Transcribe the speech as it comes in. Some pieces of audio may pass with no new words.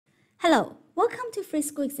Hello, welcome to Free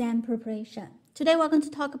School Exam Preparation. Today we're going to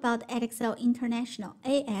talk about Edexcel International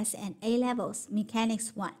AS and A Levels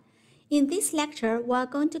Mechanics 1. In this lecture, we're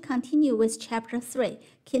going to continue with Chapter 3,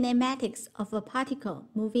 Kinematics of a Particle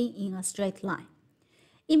Moving in a Straight Line.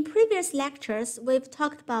 In previous lectures, we've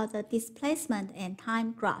talked about the displacement and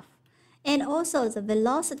time graph, and also the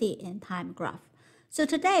velocity and time graph. So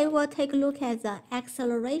today we'll take a look at the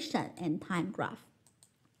acceleration and time graph.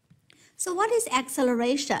 So what is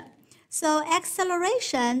acceleration? So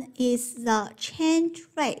acceleration is the change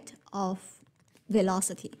rate of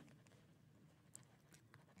velocity.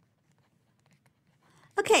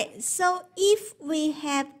 Okay, so if we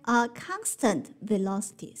have a constant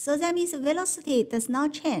velocity, so that means the velocity does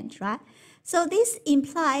not change, right? So this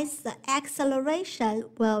implies the acceleration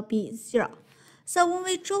will be 0. So when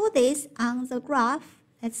we draw this on the graph,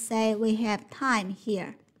 let's say we have time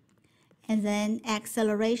here, and then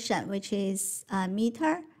acceleration, which is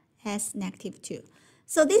meter, as -2.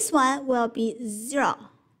 So this one will be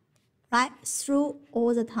 0, right, through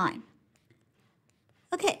all the time.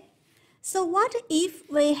 Okay, so what if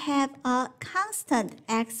we have a constant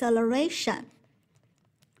acceleration?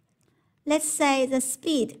 Let's say the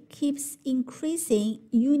speed keeps increasing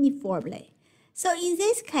uniformly. So in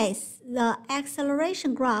this case, the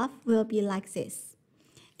acceleration graph will be like this.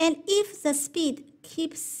 And if the speed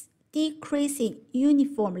keeps decreasing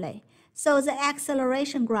uniformly, so the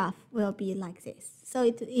acceleration graph will be like this. So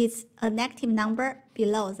it is a negative number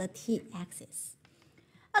below the t-axis.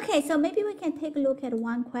 Okay, so maybe we can take a look at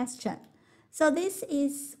one question. So this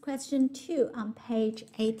is question 2 on page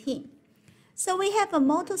 18. So we have a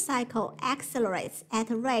motorcycle accelerates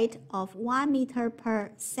at a rate of 1 meter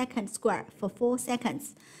per second square for 4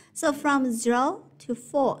 seconds. So from 0 to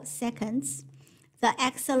 4 seconds, the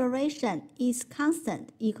acceleration is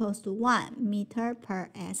constant, equals to 1 meter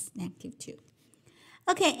per s -2.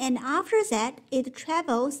 Okay, and after that, it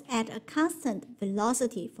travels at a constant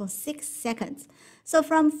velocity for 6 seconds. So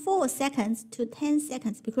from 4 seconds to 10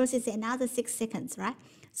 seconds, because it's another 6 seconds, right?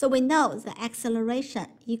 So we know the acceleration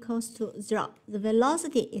equals to 0. The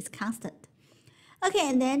velocity is constant. Okay,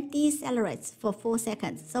 and then decelerates for 4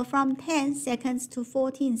 seconds. So from 10 seconds to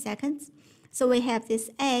 14 seconds, so we have this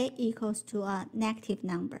a equals to a negative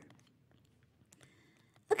number.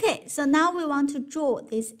 Okay, so now we want to draw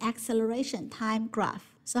this acceleration time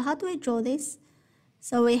graph. So how do we draw this?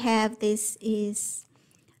 So we have this is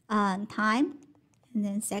time, and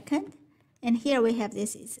then second, and here we have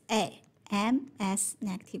this is a, m as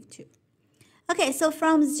 -2. Okay, so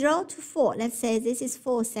from 0 to 4, let's say this is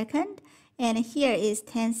 4 seconds, and here is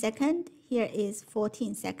 10 seconds, here is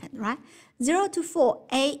 14 seconds, right? 0 to 4,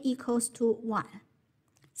 a equals to 1.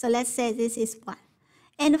 So let's say this is 1.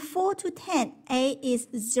 And 4 to 10, a is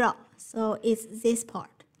 0, so it's this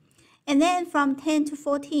part. And then from 10 to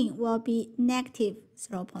 14 will be negative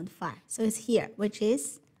 0.5. So it's here, which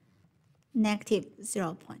is negative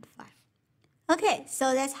 0.5. Okay,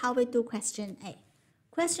 so that's how we do question A.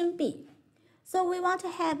 Question B. So we want to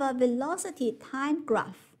have a velocity time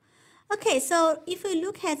graph. Okay, so if we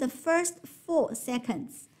look at the first 4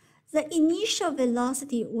 seconds, the initial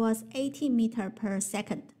velocity was 80 meters per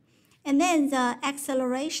second. And then the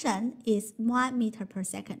acceleration is 1 meter per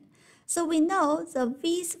second. So we know the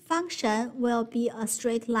v's function will be a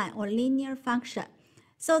straight line or linear function.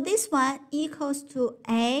 So this one equals to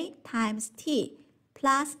a times t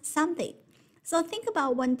plus something. So think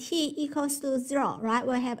about when t equals to 0, right?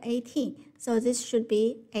 We have 18. So this should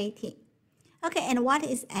be 18. Okay, and what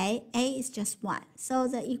is a? A is just 1. So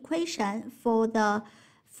the equation for the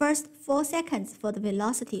first 4 seconds for the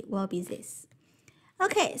velocity will be this.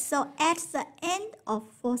 Okay, so at the end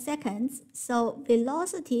of 4 seconds, so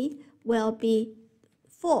velocity will be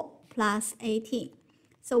 4 plus 18.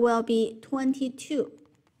 So will be 22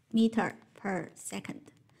 meter per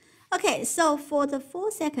second. Okay, so for the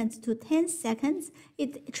 4 seconds to 10 seconds,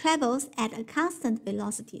 it travels at a constant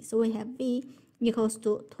velocity. So we have v equals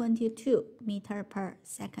to 22 meter per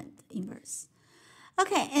second inverse.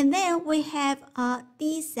 Okay, and then we have a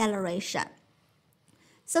deceleration.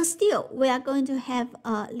 So still, we are going to have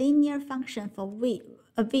a linear function for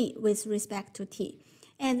v with respect to t.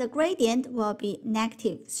 And the gradient will be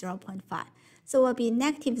negative 0.5. So it will be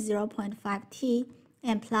negative 0.5 t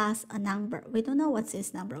and plus a number. We don't know what's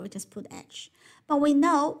this number, we just put h. But we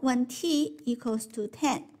know when t equals to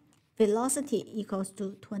 10, velocity equals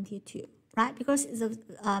to 22. Right? Because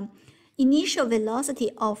the initial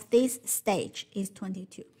velocity of this stage is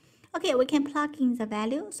 22. Okay, we can plug in the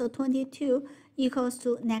value. So 22 equals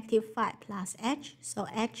to negative 5 plus h. So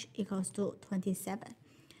h equals to 27.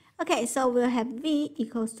 Okay, so we'll have v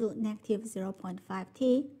equals to negative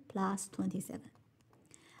 0.5t plus 27.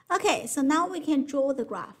 Okay, so now we can draw the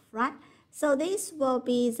graph, right? So this will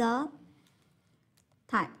be the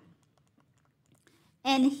time.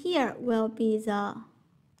 And here will be the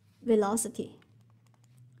velocity.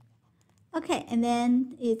 Okay, and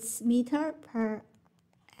then it's meter per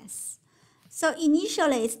s. So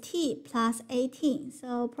initially it's t plus 18.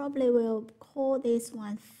 So probably we'll call this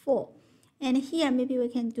one 4. And here maybe we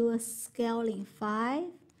can do a scaling 5,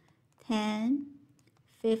 10,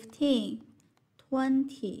 15,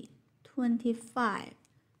 20, 25,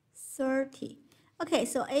 30. Okay,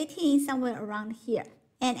 so 18 somewhere around here.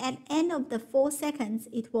 And at the end of the 4 seconds,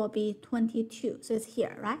 it will be 22. So it's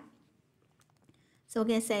here, right? So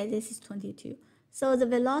we can say this is 22. So the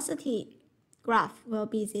velocity graph will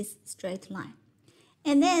be this straight line.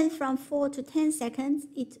 And then from 4 to 10 seconds,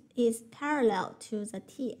 it is parallel to the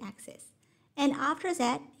t-axis. And after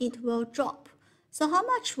that, it will drop. So how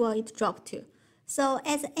much will it drop to? So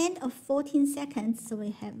at the end of 14 seconds, so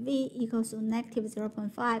we have v equals to negative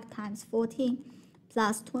 0.5 times 14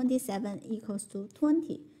 plus 27 equals to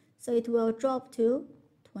 20. So it will drop to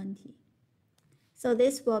 20. So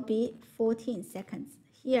this will be 14 seconds.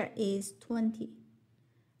 Here is 20.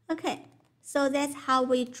 Okay, so that's how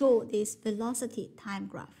we draw this velocity time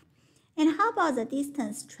graph. And how about the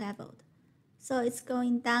distance traveled? So it's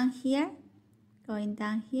going down here, going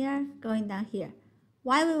down here, going down here.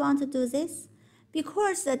 Why we want to do this?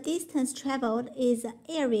 Because the distance traveled is the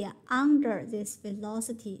area under this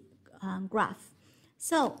velocity graph.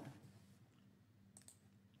 So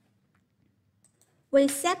we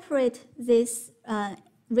separate this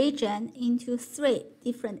region into 3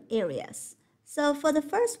 different areas. So for the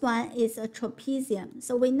first one is a trapezium.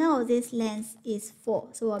 So we know this length is 4.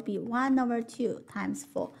 So it will be 1 over 2 times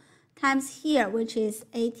 4 times here, which is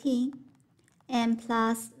 18, and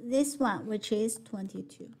plus this one, which is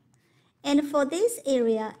 22. And for this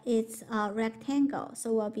area, it's a rectangle.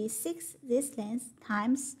 So it will be 6 this length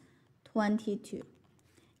times 22.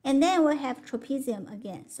 And then we have trapezium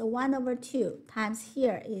again. So 1 over 2 times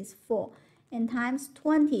here is 4. And times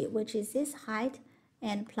 20, which is this height,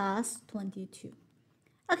 and plus 22.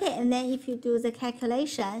 Okay, and then if you do the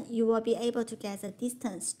calculation, you will be able to get the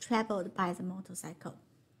distance traveled by the motorcycle.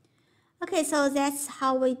 Okay, so that's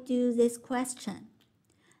how we do this question.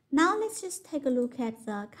 Now let's just take a look at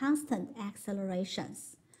the constant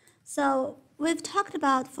accelerations. So we've talked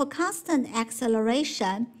about for constant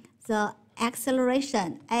acceleration, the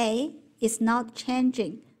acceleration A is not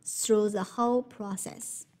changing through the whole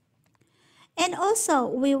process. And also,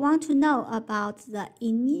 we want to know about the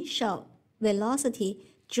initial velocity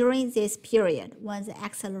during this period when the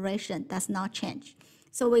acceleration does not change.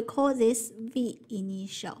 So we call this V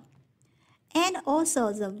initial. And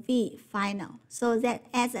also the V final. So that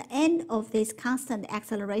at the end of this constant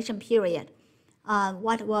acceleration period,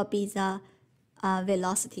 what will be the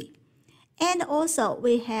velocity? And also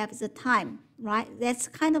we have the time, right? That's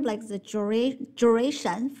kind of like the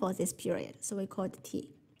duration for this period. So we call it T.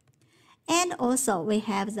 And also we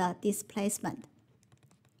have the displacement.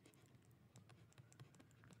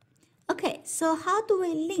 Okay, so how do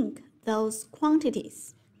we link those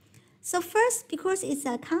quantities? So first, because it's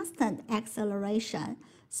a constant acceleration,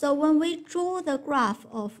 so when we draw the graph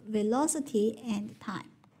of velocity and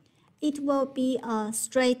time, it will be a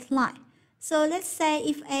straight line. So let's say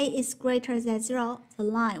if A is greater than 0, the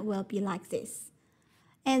line will be like this.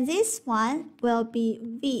 And this one will be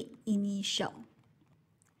V initial.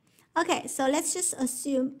 Okay, so let's just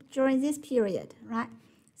assume during this period, right?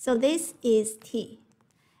 So this is T.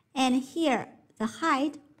 And here, the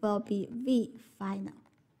height will be V final.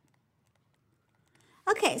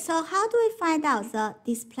 Okay, so how do we find out the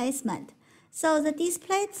displacement? So the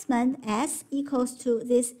displacement S equals to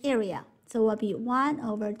this area. So it will be 1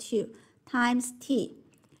 over 2 times T.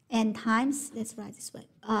 And times, let's write this way,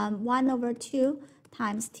 1 over 2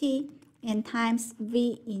 times T and times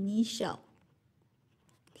V initial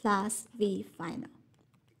plus V final.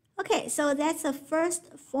 Okay, so that's the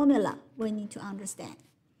first formula we need to understand.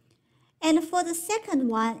 And for the second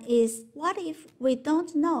one is, what if we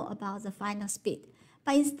don't know about the final speed,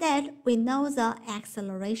 but instead we know the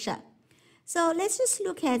acceleration? So let's just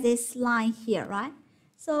look at this line here, right?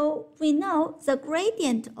 So we know the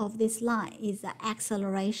gradient of this line is the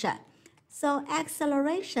acceleration. So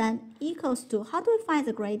acceleration equals to, how do we find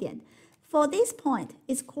the gradient? For this point,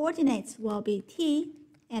 its coordinates will be T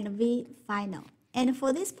and V final. And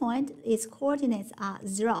for this point, its coordinates are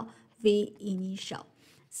 0, V initial.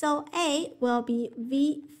 So A will be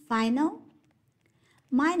V final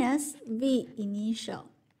minus V initial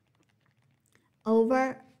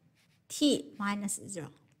over T minus 0.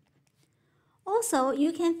 Also,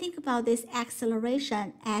 you can think about this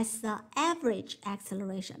acceleration as the average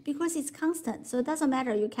acceleration because it's constant. So it doesn't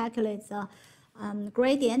matter you calculate the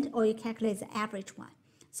gradient or you calculate the average one.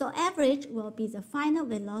 So average will be the final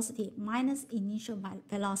velocity minus initial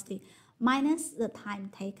velocity minus the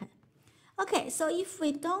time taken. Okay, so if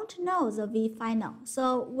we don't know the V final,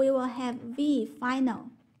 so we will have V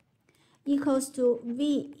final equals to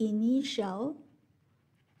V initial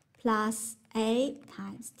plus A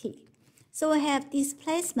times T. So we have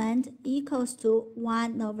displacement equals to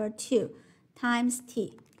 1 over 2 times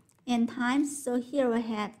T. And times, so here we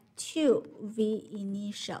have 2V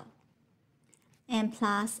initial and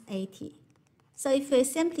plus AT. So if we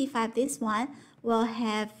simplify this one, we'll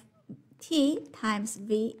have T times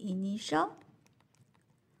V initial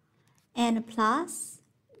and plus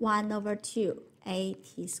 1 over 2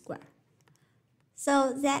 AT squared.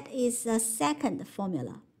 So that is the second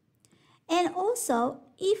formula. And also,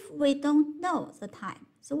 if we don't know the time,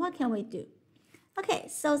 so what can we do? Okay,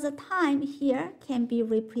 so the time here can be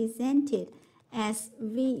represented as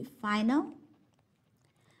V final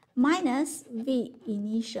minus V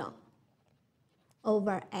initial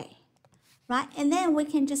over A, right? And then we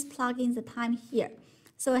can just plug in the time here.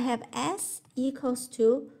 So we have S equals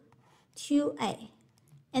to 2A.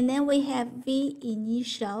 And then we have V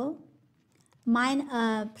initial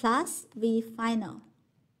plus V final.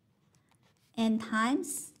 And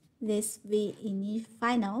times this V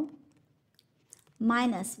final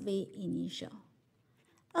minus V initial.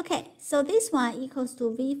 Okay, so this one equals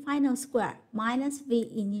to V final square minus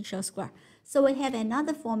V initial square. So we have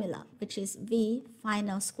another formula, which is V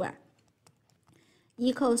final square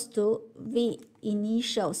equals to V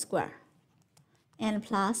initial square and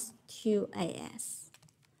plus 2AS.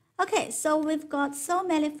 Okay, so we've got so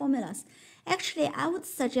many formulas. Actually, I would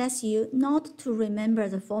suggest you not to remember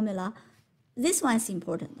the formula. This one is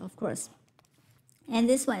important, of course, and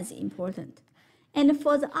this one is important. And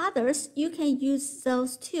for the others, you can use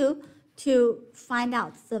those two to find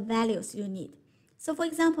out the values you need. So for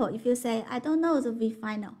example, if you say, I don't know the V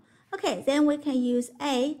final, okay, then we can use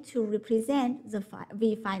A to represent the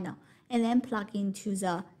V final and then plug into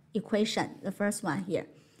the equation, the first one here.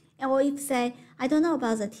 And or if you say, I don't know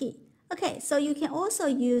about the T, okay, so you can also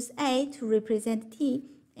use A to represent T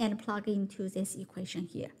and plug into this equation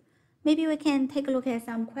here. Maybe we can take a look at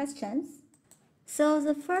some questions. So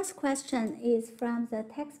the first question is from the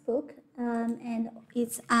textbook, and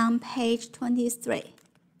it's on page 23.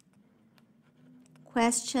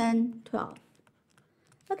 Question 12.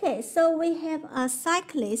 Okay, so we have a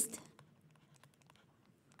cyclist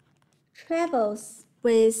travels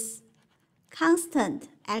with constant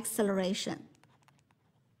acceleration.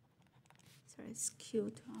 Sorry, it's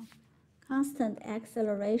Q12. Constant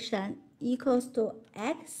acceleration equals to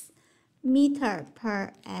x meter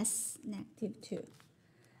per s negative 2.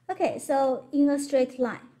 Okay, so in a straight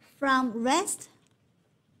line, from rest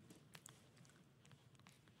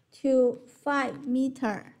to 5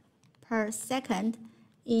 meters per second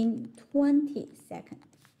in 20 seconds.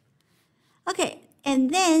 Okay,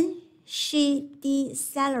 and then she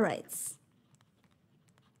decelerates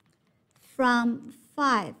from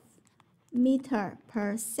 5 meters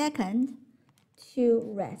per second to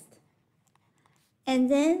rest.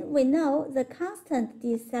 And then we know the constant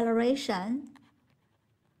deceleration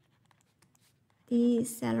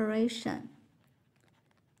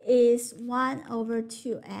is 1 over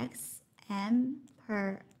 2x m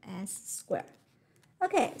per s squared.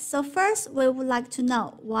 Okay, so first we would like to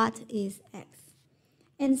know what is x.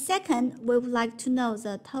 And second, we would like to know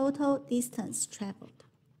the total distance traveled.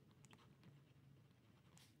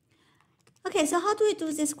 Okay, so how do we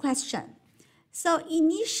do this question? So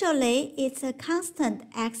initially, it's a constant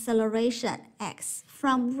acceleration x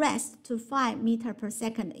from rest to 5 meters per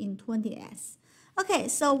second in 20s. Okay,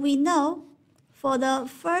 so we know for the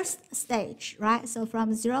first stage, right? So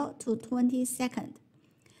from 0 to 20 seconds.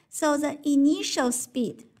 So the initial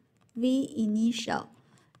speed, v initial,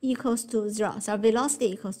 equals to 0. So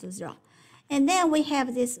velocity equals to 0. And then we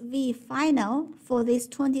have this v final for this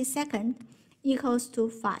 20 seconds equals to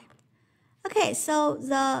 5. Okay, so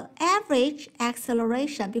the average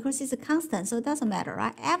acceleration, because it's a constant, so it doesn't matter,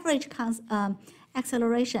 right? Average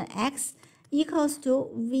acceleration x equals to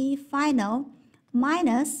v final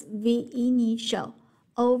minus v initial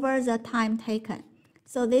over the time taken.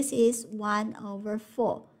 So this is 1 over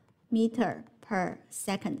 4 meter per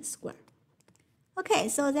second squared. Okay,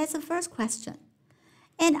 so that's the first question.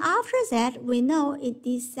 And after that, we know it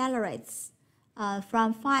decelerates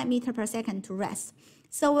from 5 meters per second to rest.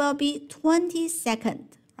 So will be 20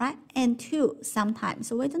 seconds, right? And 2 sometime.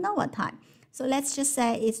 So we don't know what time. So let's just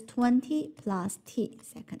say it's 20 plus t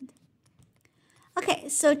second. Okay,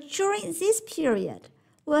 so during this period,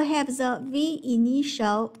 we'll have the V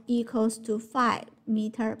initial equals to 5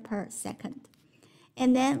 meter per second.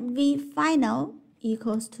 And then V final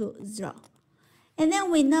equals to 0. And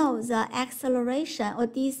then we know the acceleration or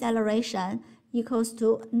deceleration equals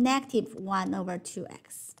to negative 1 over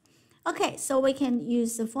 2x. Okay, so we can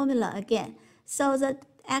use the formula again. So the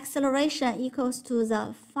acceleration equals to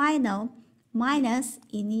the final minus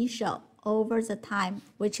initial over the time,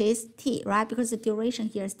 which is t, right? Because the duration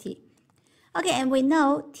here is t. Okay, and we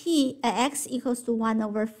know x equals to 1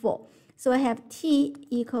 over 4. So I have t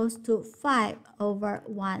equals to 5 over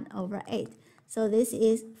 1 over 8. So this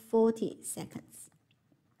is 40 seconds.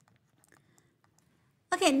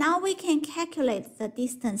 Okay, now we can calculate the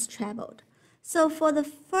distance traveled. So for the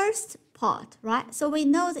first part, right? So we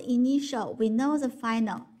know the initial, we know the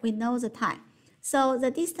final, we know the time. So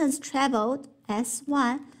the distance traveled,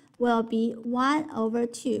 S1, will be 1 over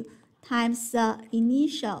 2 times the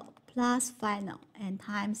initial plus final and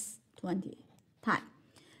times 20 time.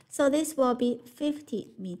 So this will be 50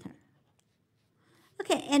 meters.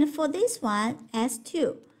 Okay, and for this one,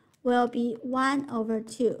 S2 will be 1 over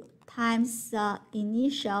 2 times the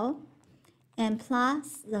initial and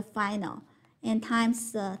plus the final and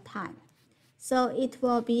times the time. So it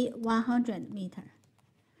will be 100 meters.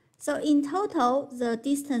 So in total, the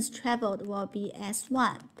distance traveled will be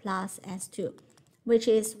S1 plus S2, which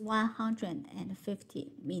is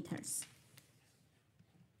 150 meters.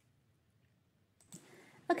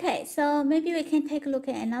 Okay, so maybe we can take a look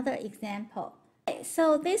at another example. Okay,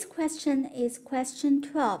 so this question is question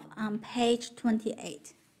 12 on page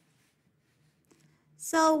 28.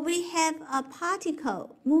 So we have a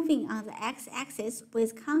particle moving on the x-axis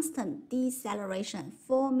with constant deceleration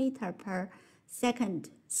 4 meters per second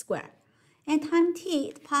square. And time t,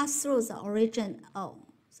 it passed through the origin O.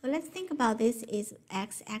 So let's think about this is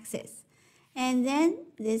x-axis. And then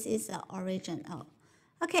this is the origin O.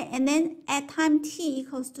 Okay, and then at time t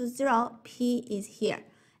equals to 0, p is here.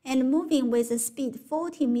 And moving with a speed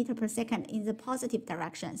 40 meters per second in the positive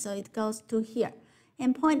direction. So it goes to here.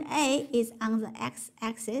 And point A is on the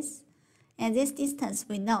x-axis. And this distance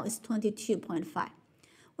we know is 22.5.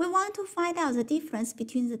 We want to find out the difference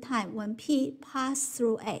between the time when P passed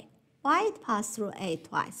through A. Why it passed through A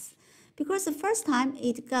twice? Because the first time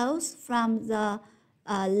it goes from the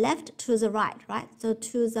left to the right, right? So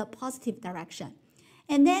to the positive direction.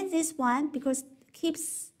 And then this one, because it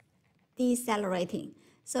keeps decelerating,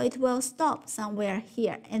 so it will stop somewhere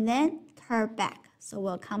here and then turn back. So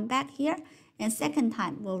we'll come back here and second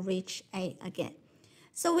time we'll reach A again.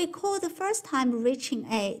 So we call the first time reaching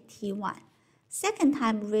A T1. Second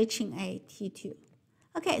time reaching A T2.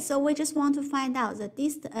 Okay, so we just want to find out the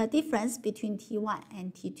difference between T1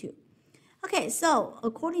 and T2. Okay, so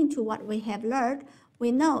according to what we have learned,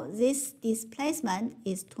 we know this displacement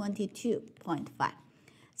is 22.5.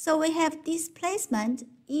 So we have displacement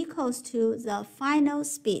equals to the final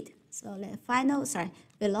speed. So the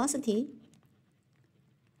velocity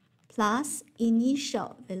plus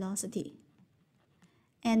initial velocity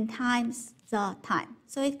and times the time.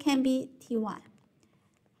 So it can be T1.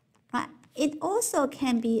 Right? It also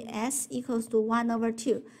can be S equals to 1 over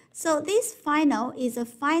 2. So this final is a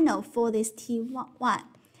final for this T1.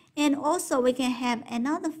 And also we can have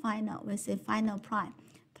another final with a final prime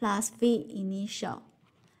plus V initial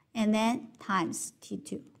and then times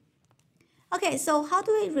T2. Okay, so how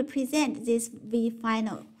do we represent this V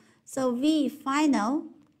final? So V final,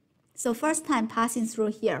 so first time passing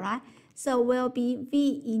through here, right? So will be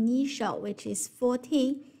V initial, which is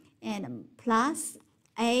 14, and plus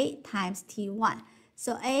A times T1.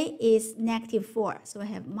 So A is negative 4, so we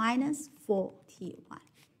have minus 4 T1.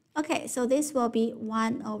 Okay, so this will be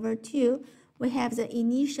 1 over 2. We have the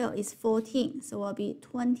initial is 14, so will be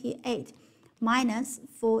 28 minus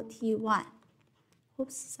 4 T1.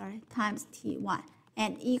 Times T1,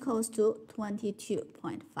 and equals to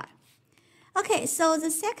 22.5. Okay, so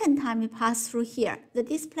the second time we pass through here, the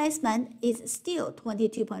displacement is still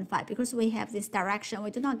 22.5 because we have this direction.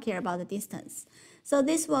 We do not care about the distance. So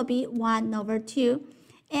this will be 1 over 2.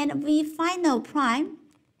 And V final prime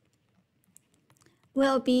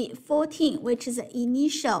will be 14, which is the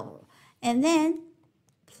initial. And then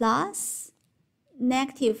plus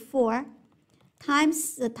negative 4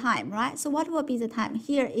 times the time, right? So what will be the time?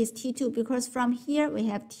 Here is T2 because from here we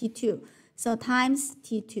have T2. So times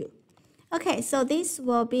T2. Okay, so this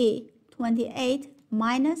will be 28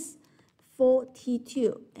 minus 4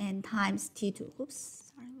 T2 and times T2.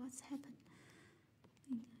 Oops, sorry, what's happened?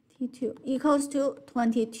 T2 equals to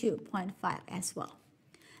 22.5 as well.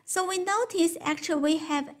 So we notice actually we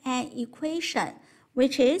have an equation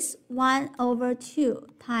which is 1 over 2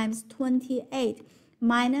 times 28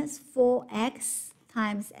 minus 4x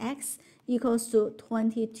times x equals to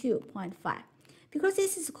 22.5. Because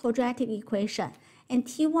this is a quadratic equation, and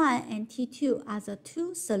T1 and T2 are the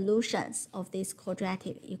two solutions of this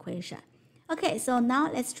quadratic equation. Okay, so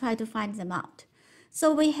now let's try to find them out.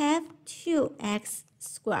 So we have 2x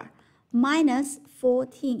squared minus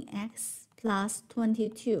 14x plus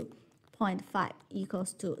 22.5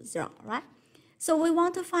 equals to 0, right? So we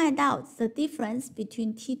want to find out the difference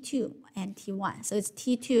between T2 and T1. So it's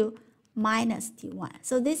T2 minus T1.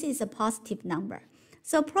 So this is a positive number.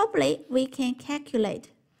 So probably we can calculate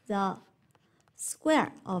the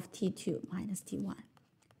square of T2 minus T1.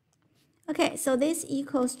 Okay, so this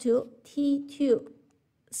equals to T2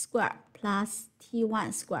 squared plus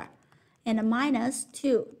T1 squared and minus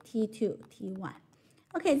 2T2 T1.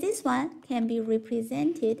 Okay, this one can be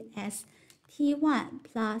represented as T1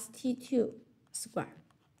 plus T2 squared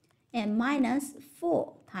and minus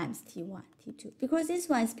 4 times T1 T2, because this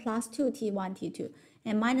one is plus 2 T1 T2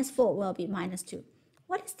 and minus 4 will be minus 2.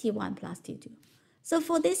 What is T1 plus T2? So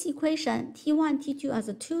for this equation, T1 T2 are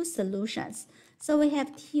the two solutions. So we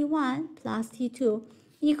have T1 plus T2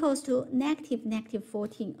 equals to negative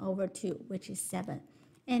 14 over 2, which is 7.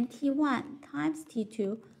 And T1 times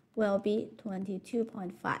T2 will be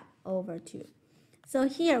 22.5 over 2. So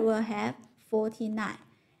here we'll have 49.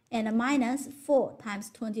 And minus 4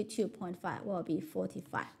 times 22.5 will be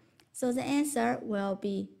 45. So the answer will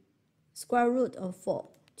be square root of 4,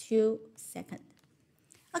 2 seconds.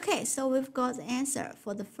 Okay, so we've got the answer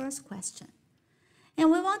for the first question. And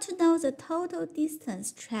we want to know the total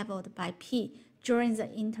distance traveled by P during the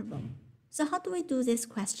interval. So how do we do this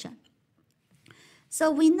question?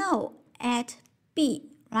 So we know at B,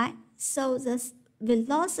 right? So the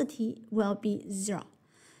velocity will be 0.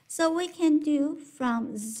 So we can do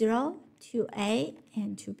from 0 to A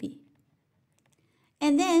and to B.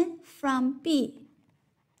 And then from B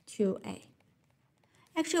to A.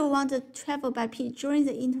 Actually, we want to travel by P during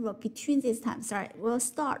the interval between this time. Sorry, we'll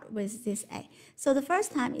start with this A. So the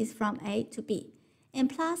first time is from A to B, and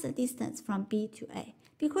plus the distance from B to A.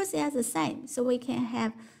 Because they are the same, so we can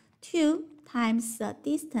have 2 times the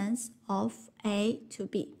distance of A to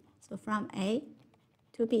B. So from A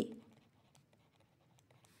to B.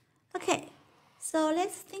 Okay, so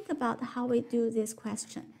let's think about how we do this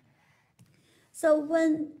question. So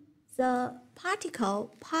when the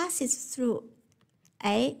particle passes through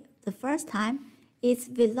A the first time, its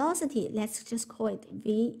velocity, let's just call it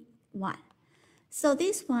V1. So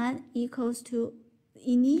this one equals to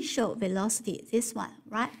initial velocity, this one,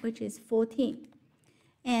 right, which is 14,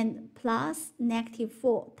 and plus negative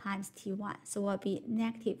 4 times T1, so will be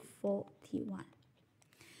negative 4 T1.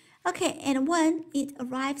 Okay, and when it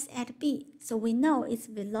arrives at B, so we know its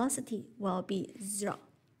velocity will be 0.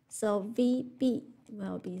 So VB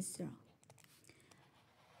will be 0.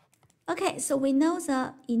 Okay, so we know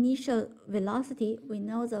the initial velocity, we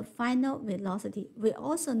know the final velocity, we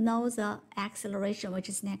also know the acceleration, which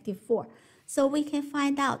is negative 4. So we can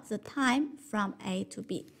find out the time from A to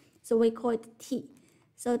B. So we call it T.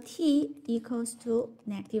 So T equals to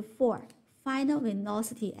negative 4, final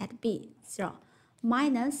velocity at B, 0,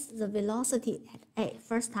 minus the velocity at A,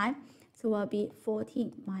 first time, so will be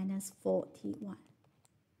 14 minus 4T1.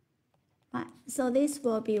 Right, so this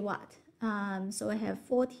will be what? So we have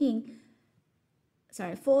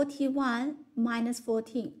 4T1 minus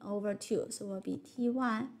 14 over 2, so will be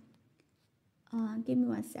T1. Give me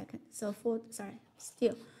 1 second. So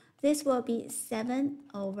this will be 7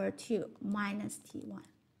 over 2 minus T1.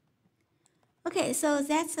 Okay, so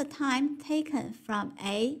that's the time taken from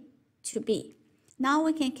A to B. Now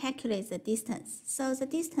we can calculate the distance. So the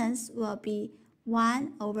distance will be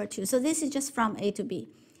 1 over 2. So this is just from A to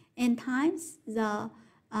B. And times the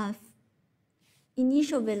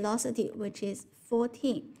initial velocity, which is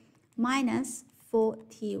 14, minus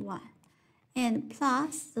 4T1. And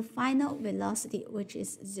plus the final velocity, which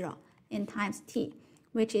is 0, and times T,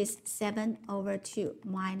 which is 7 over 2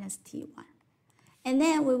 minus T1. And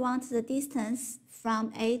then we want the distance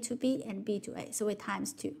from A to B and B to A, so we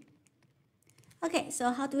times 2. Okay,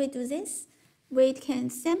 so how do we do this? We can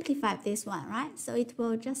simplify this one, right? So it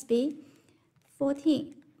will just be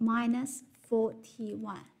 14 minus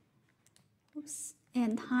 4T1. Oops.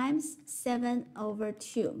 And times 7 over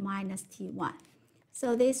 2 minus T1.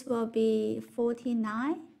 So this will be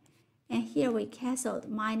 49. And here we canceled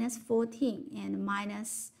minus 14 and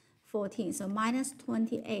minus 14. So minus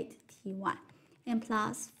 28 T1 and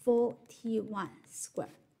plus 4 T1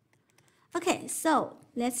 squared. Okay, so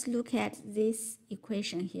let's look at this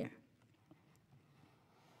equation here.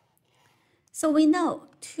 So we know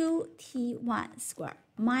 2t1 squared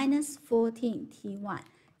minus 14t1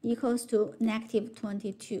 equals to negative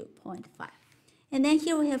 22.5. And then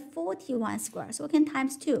here we have 4t1 squared, so we can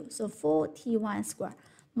times 2. So 4t1 squared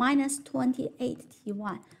minus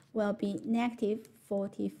 28t1 will be negative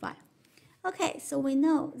 45. Okay, so we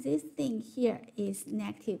know this thing here is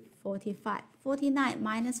negative 45. 49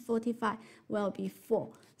 minus 45 will be 4.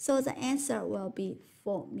 So the answer will be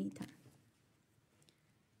 4 meters.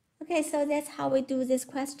 Okay, so that's how we do this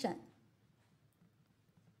question.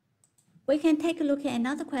 We can take a look at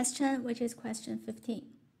another question, which is question 15.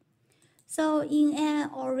 So in an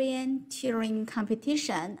orienteering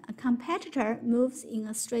competition, a competitor moves in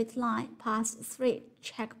a straight line past 3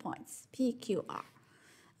 checkpoints, P, Q, R.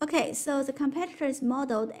 Okay, so the competitor is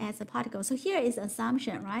modeled as a particle. So here is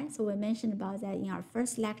assumption, right? So we mentioned about that in our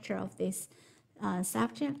first lecture of this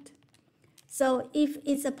subject. So if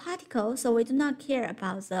it's a particle, so we do not care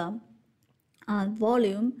about the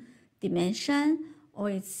volume, dimension, or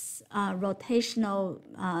its rotational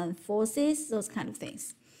forces, those kind of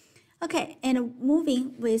things. Okay, and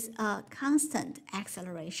moving with a constant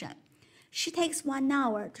acceleration. She takes 1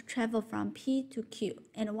 hour to travel from P to Q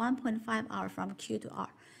and 1.5 hours from Q to R.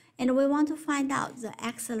 And we want to find out the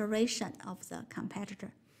acceleration of the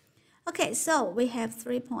competitor. Okay, so we have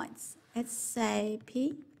 3 points. Let's say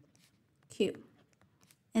P, Q,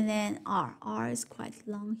 and then R. R is quite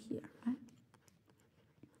long here, right?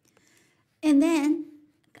 And then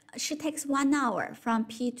she takes 1 hour from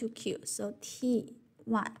P to Q, so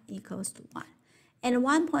T1 equals to 1. And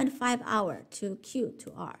 1.5 hour to Q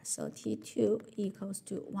to R, so T2 equals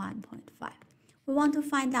to 1.5. We want to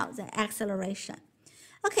find out the acceleration.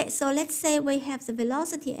 Okay, so let's say we have the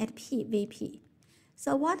velocity at P, Vp.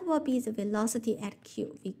 So what will be the velocity at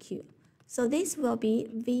Q, Vq? So this will be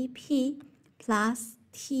Vp plus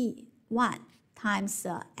T1 times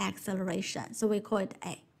the acceleration. So we call it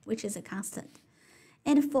A, which is a constant.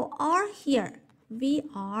 And for R here,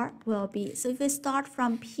 Vr will be, so if we start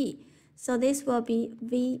from P, so this will be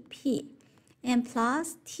Vp and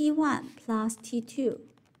plus T1 plus T2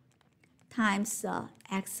 times the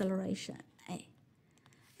acceleration A.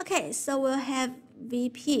 Okay, so we'll have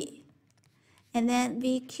Vp and then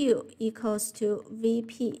Vq equals to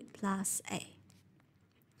Vp plus A.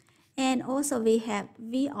 And also we have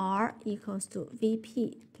Vr equals to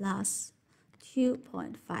Vp plus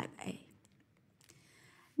 2.5A.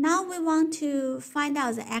 Now we want to find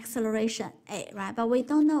out the acceleration A, right? But we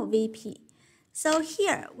don't know Vp. So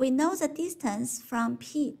here we know the distance from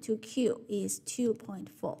P to Q is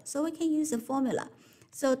 2.4. So we can use the formula.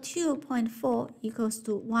 So 2.4 equals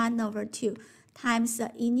to 1 over 2 times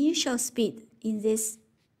the initial speed in this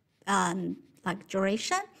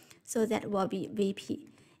duration. So that will be Vp.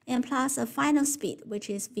 And plus the final speed, which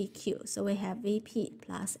is Vq. So we have Vp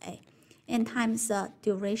plus A. And times the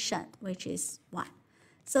duration, which is 1.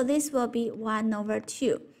 So this will be 1 over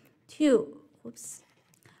 2.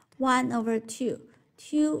 1 over 2.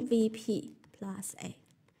 2 Vp plus A.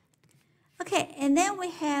 Okay, and then we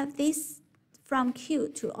have this from Q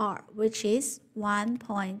to R, which is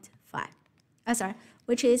 1.5.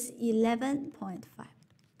 Which is 11.5.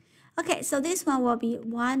 Okay, so this one will be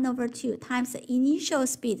 1 over 2 times the initial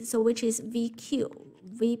speed, so which is Vq,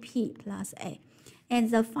 Vp plus A. And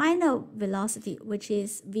the final velocity, which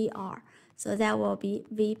is Vr, so that will be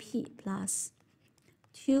Vp plus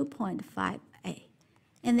 2.5A.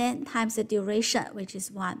 And then times the duration, which is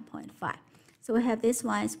 1.5. So we have this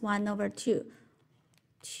one is 1 over 2.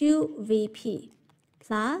 2 Vp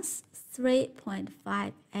plus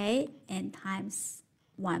 3.5A and times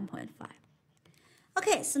 1.5.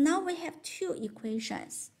 Okay, so now we have two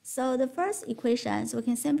equations. So the first equation, so we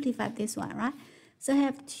can simplify this one, right? So we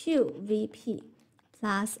have 2 Vp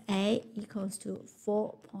plus A equals to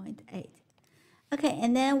 4.8. Okay,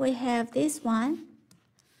 and then we have this one.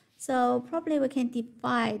 So probably we can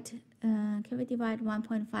divide, can we divide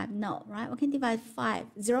 1.5? No, right? We can divide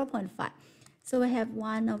 0.5. So we have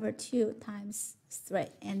 1 over 2 times 3,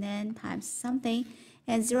 and then times something,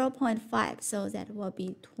 and 0.5, so that will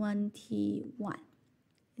be 21.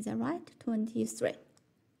 Is that right? 23.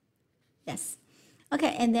 Yes.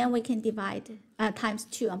 Okay, and then we can divide times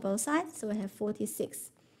 2 on both sides, so we have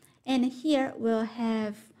 46. And here we'll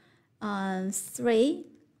have 3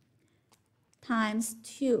 times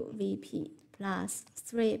 2 Vp plus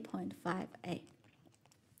 3.5A.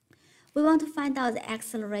 We want to find out the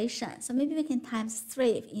acceleration, so maybe we can times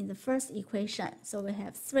 3 in the first equation. So we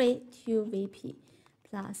have 3 2 Vp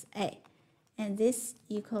plus A, and this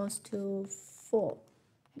equals to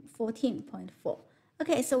 14.4.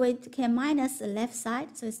 Okay, so we can minus the left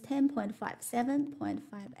side, so it's 10.5,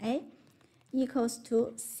 7.5A equals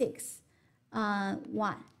to 6.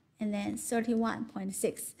 1 and then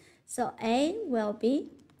 31.6. So A will be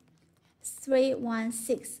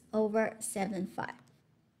 316 over 75,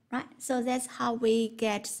 right? So that's how we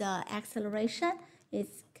get the acceleration.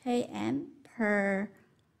 It's km per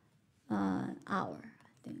hour, I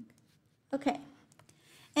think. Okay.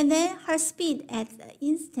 And then her speed at the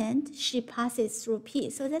instant she passes through P.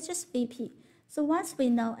 So that's just Vp. So once we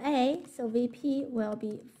know A, so Vp will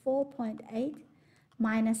be 4.8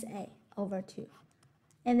 minus A over 2.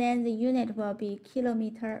 And then the unit will be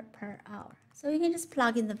kilometer per hour. So you can just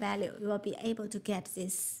plug in the value. You will be able to get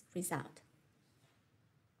this result.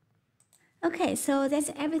 Okay, so that's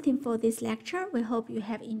everything for this lecture. We hope you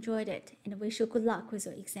have enjoyed it and wish you good luck with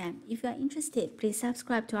your exam. If you are interested, please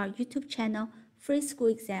subscribe to our YouTube channel, Free School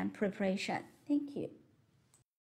Exam Preparation. Thank you.